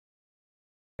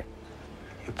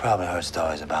You probably heard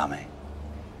stories about me.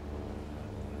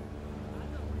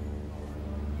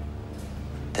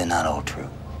 They're not all true.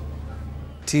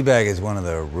 Teabag is one of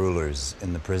the rulers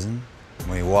in the prison.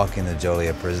 When you walk into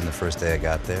Joliet prison the first day I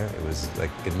got there, it was like,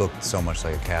 it looked so much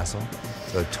like a castle.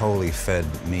 So it totally fed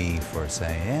me for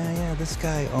saying, yeah, this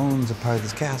guy owns a part of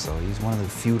this castle. He's one of the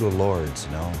feudal lords,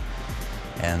 you know.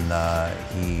 And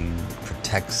he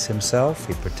protects himself,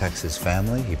 he protects his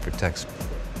family, he protects,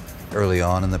 early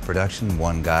on in the production,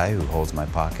 one guy who holds my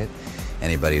pocket.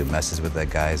 Anybody who messes with that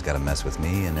guy has got to mess with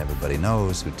me, and everybody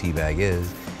knows who Teabag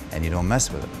is, and you don't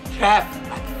mess with him. Trapped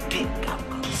like a big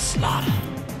dog of slaughter.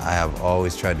 I have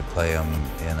always tried to play him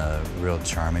in a real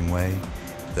charming way.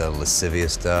 The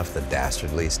lascivious stuff, the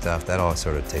dastardly stuff, that all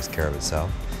sort of takes care of itself.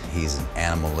 He's an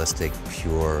animalistic,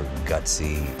 pure,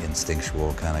 gutsy,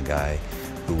 instinctual kind of guy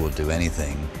who will do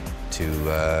anything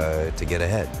to get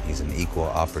ahead. He's an equal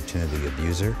opportunity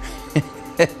abuser.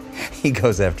 He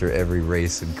goes after every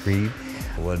race and creed.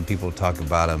 When people talk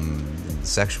about him in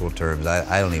sexual terms,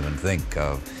 I don't even think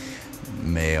of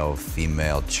male,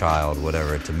 female, child,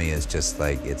 whatever. To me, it's just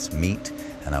like, it's meat,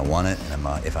 and I want it,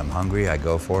 and if I'm hungry, I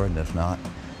go for it, and if not,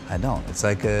 I don't. It's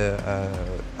like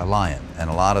a lion, and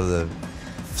a lot of the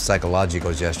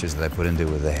psychological gestures that I put into it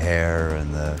with the hair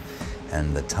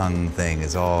and the tongue thing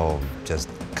is all just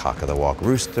cock-of-the-walk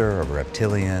rooster or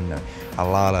reptilian, or a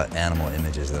lot of animal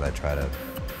images that I try to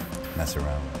mess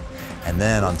around with. And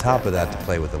then on top of that, to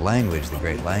play with the language, the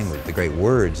great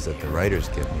words that the writers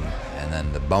give me. And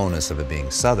then the bonus of it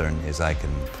being Southern is I can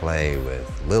play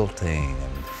with lilting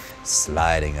and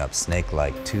sliding up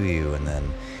snake-like to you and then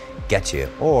get you.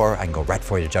 Or I can go right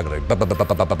for your jugular,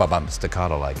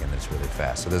 staccato-like, and it's really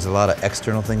fast. So there's a lot of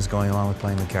external things going along with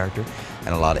playing the character,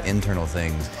 and a lot of internal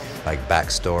things like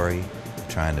backstory,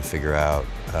 trying to figure out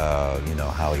you know,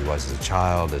 how he was as a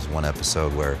child. There's one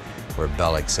episode where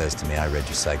Bellick says to me, I read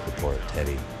your psych report,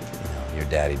 Teddy. You know, your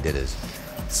daddy did his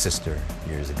sister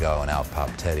years ago, and out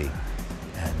popped Teddy.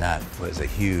 And that was a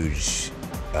huge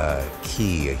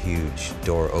key, a huge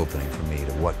door opening for me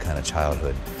to what kind of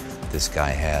childhood this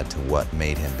guy had, to what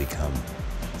made him become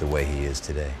the way he is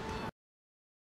today.